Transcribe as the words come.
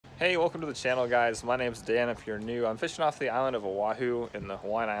Hey, welcome to the channel, guys. My name's Dan. If you're new, I'm fishing off the island of Oahu in the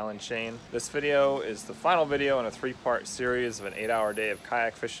Hawaiian island chain. This video is the final video in a 3-part series of an 8-hour day of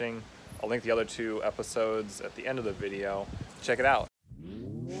kayak fishing. I'll link the other 2 episodes at the end of the video. Check it out.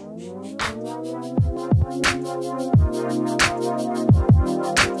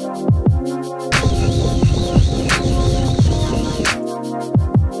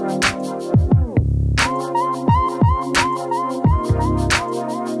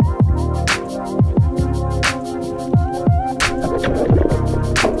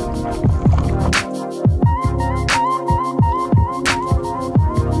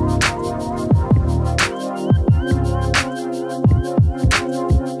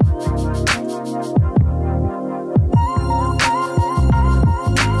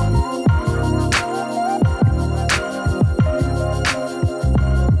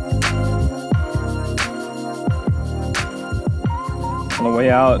 On the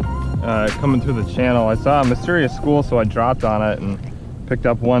way out, coming through the channel, I saw a mysterious school, so I dropped on it and picked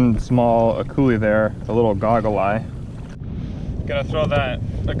up one small akuli there, a little goggle eye. Gonna throw that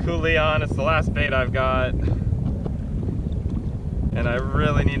akuli on. It's the last bait I've got, and I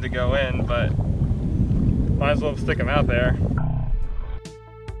really need to go in, but might as well stick him out there.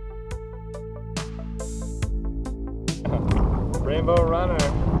 Rainbow runner.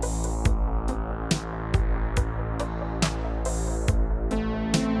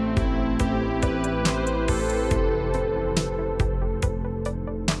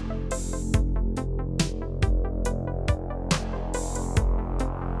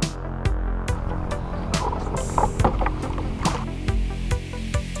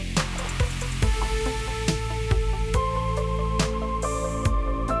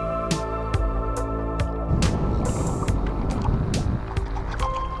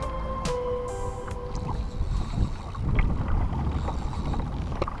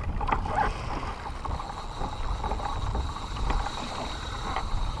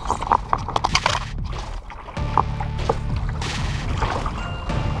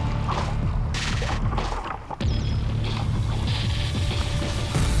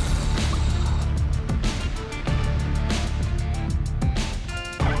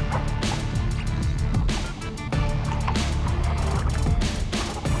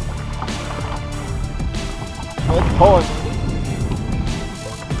 It's pulling.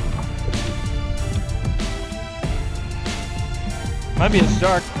 Might be a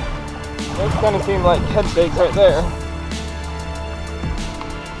shark. Those kind of seem like head fakes right there.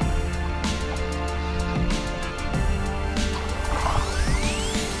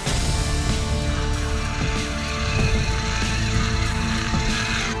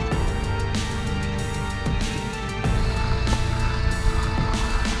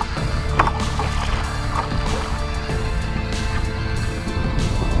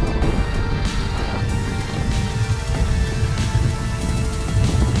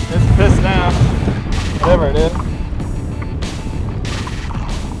 Pissed now, whatever it is.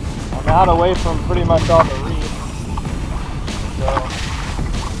 I'm out away from pretty much all the reef, so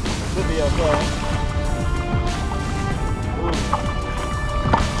should be okay. Ooh.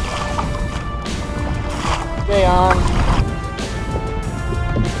 Stay on.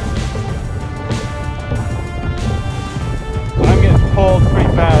 I'm getting pulled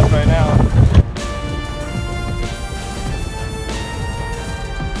pretty fast right now.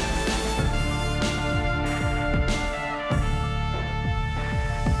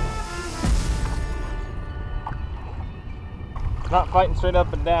 Not fighting straight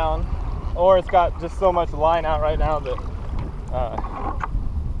up and down, or it's got just so much line out right now that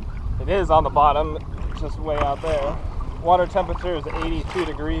it is on the bottom, just way out there. Water temperature is 82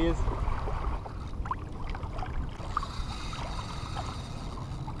 degrees.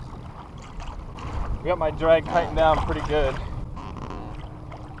 I got my drag tightened down pretty good.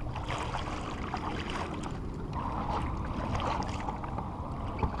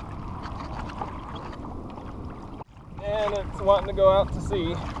 And it's wanting to go out to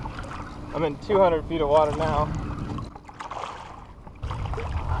sea. I'm in 200 feet of water now.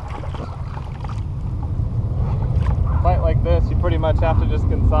 Fight like this, you pretty much have to just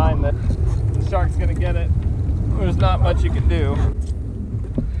consign that the shark's gonna get it. There's not much you can do.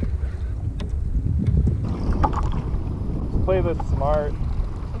 Just play this smart.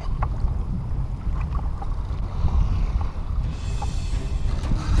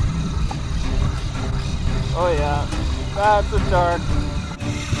 Oh yeah. That's a shark.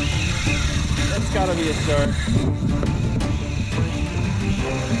 It's gotta be a shark.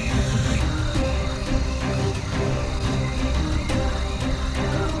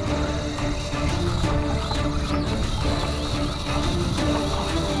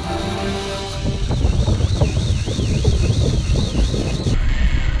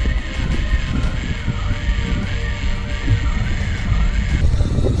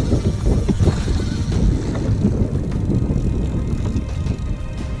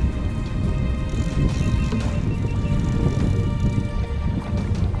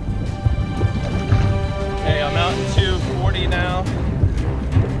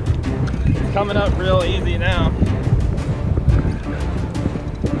 coming up real easy now.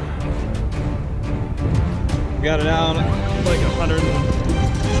 Got it out like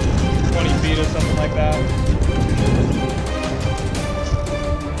 120 feet or something like that.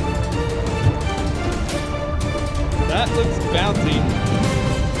 That looks bouncy.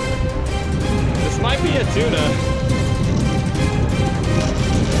 This might be a tuna.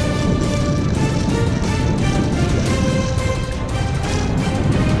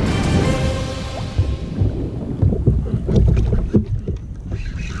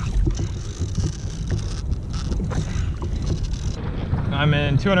 I'm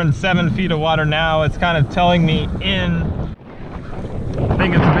in 207 feet of water now. It's kind of telling me in. I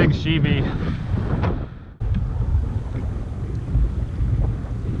think it's a big shibi.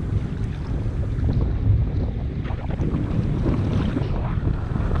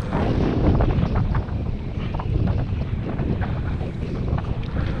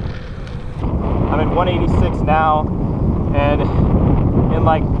 I'm at 186 now, and in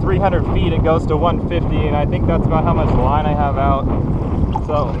like 300 feet it goes to 150, and I think that's about how much line I have out.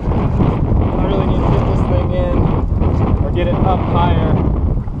 So I really need to get this thing in or get it up higher.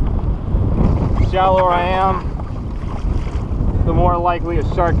 The shallower I am, the more likely a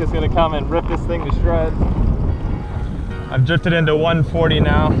shark is going to come and rip this thing to shreds. I've drifted into 140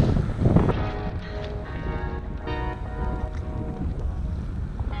 now.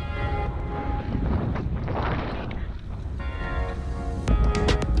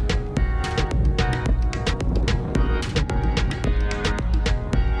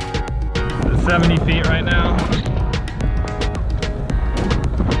 It's 70 feet right now.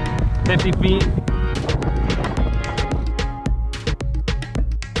 50 feet.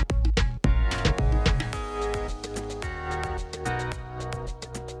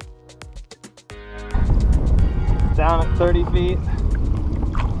 Down at 30 feet.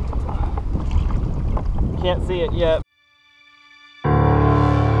 Can't see it yet.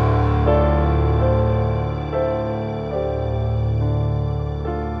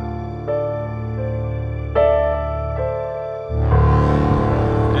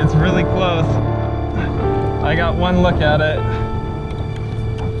 It's really close. I got one look at it.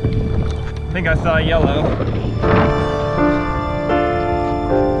 I think I saw yellow.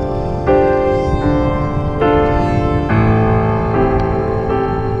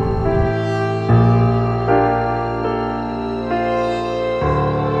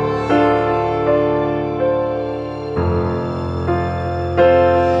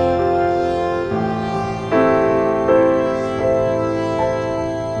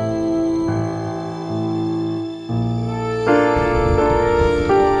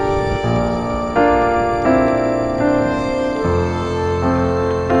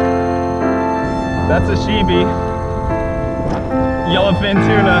 That's a shibi, yellowfin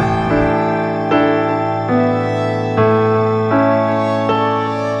tuna.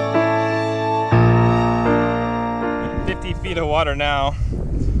 Feet of water now,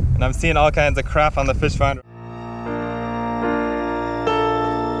 and I'm seeing all kinds of crap on the fish finder.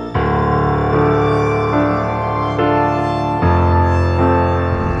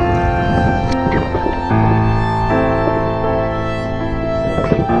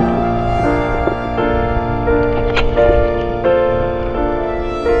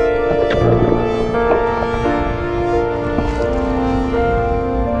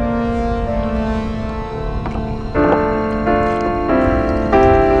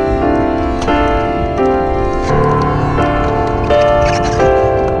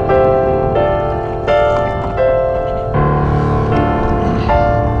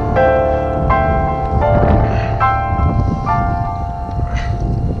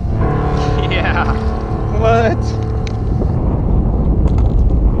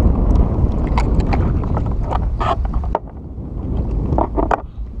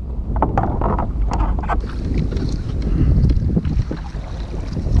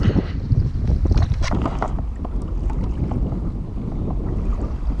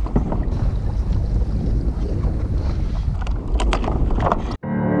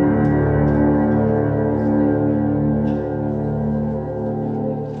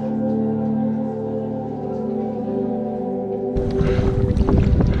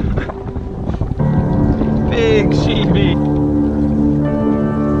 Big shibi.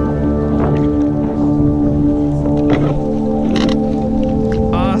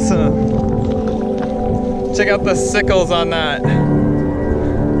 Awesome. Check out the sickles on that.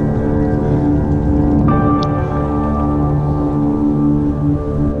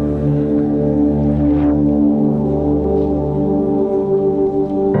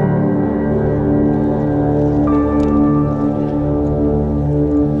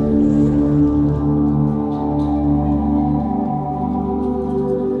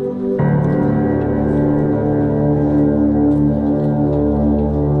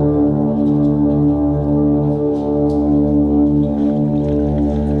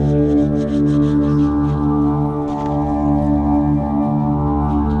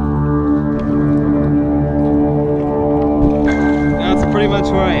 pretty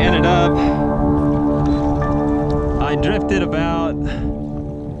much where I ended up. I drifted about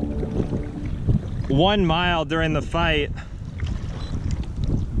 1 mile during the fight,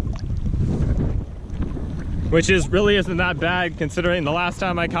 which really isn't that bad considering the last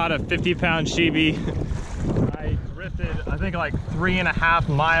time I caught a 50-pound shibi, I drifted, I think, like 3.5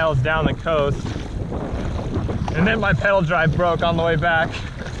 miles down the coast, and then my pedal drive broke on the way back.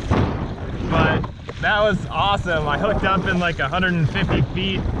 But that was awesome. I hooked up in like 150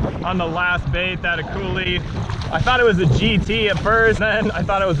 feet on the last bait, that a coolie. I thought it was a GT at first, then I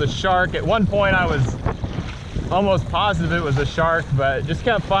thought it was a shark. At one point I was almost positive it was a shark, but just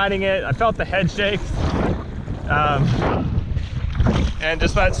kept fighting it. I felt the head shakes. And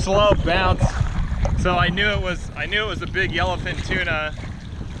just that slow bounce. So I knew it was a big yellowfin tuna.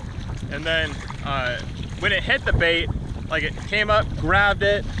 And then when it hit the bait, like it came up, grabbed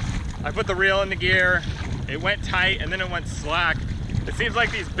it, I put the reel into gear, it went tight, and then it went slack. It seems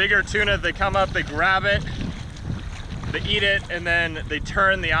like these bigger tuna, they come up, they grab it, they eat it, and then they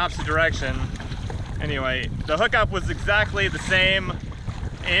turn the opposite direction. Anyway, the hookup was exactly the same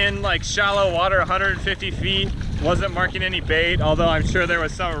in like shallow water, 150 feet. Wasn't marking any bait, although I'm sure there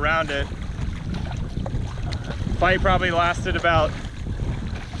was some around it. Fight probably lasted about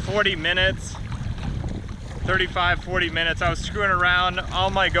 40 minutes. 35-40 minutes. I was screwing around. All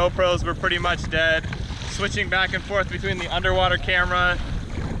my GoPros were pretty much dead. Switching back and forth between the underwater camera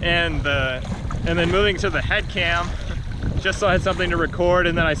and then moving to the head cam just so I had something to record,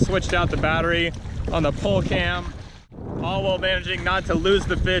 and then I switched out the battery on the pole cam, all while managing not to lose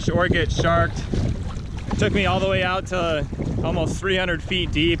the fish or get sharked. It took me all the way out to almost 300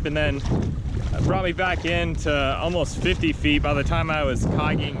 feet deep, and then brought me back in to almost 50 feet by the time I was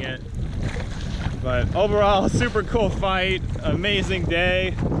cogging it. But overall, super cool fight, amazing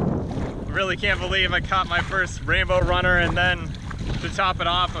day. Really can't believe I caught my first rainbow runner, and then to top it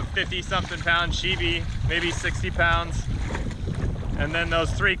off, a 50-something pound shibi, maybe 60 pounds. And then those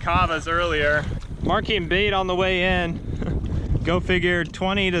 3 kavas earlier. Marking bait on the way in. Go figure,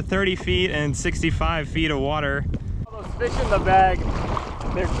 20 to 30 feet and 65 feet of water. All those fish in the bag,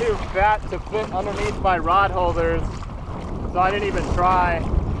 they're too fat to fit underneath my rod holders, so I didn't even try.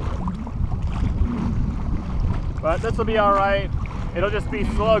 But this will be all right. It'll just be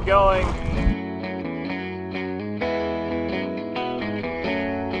slow going.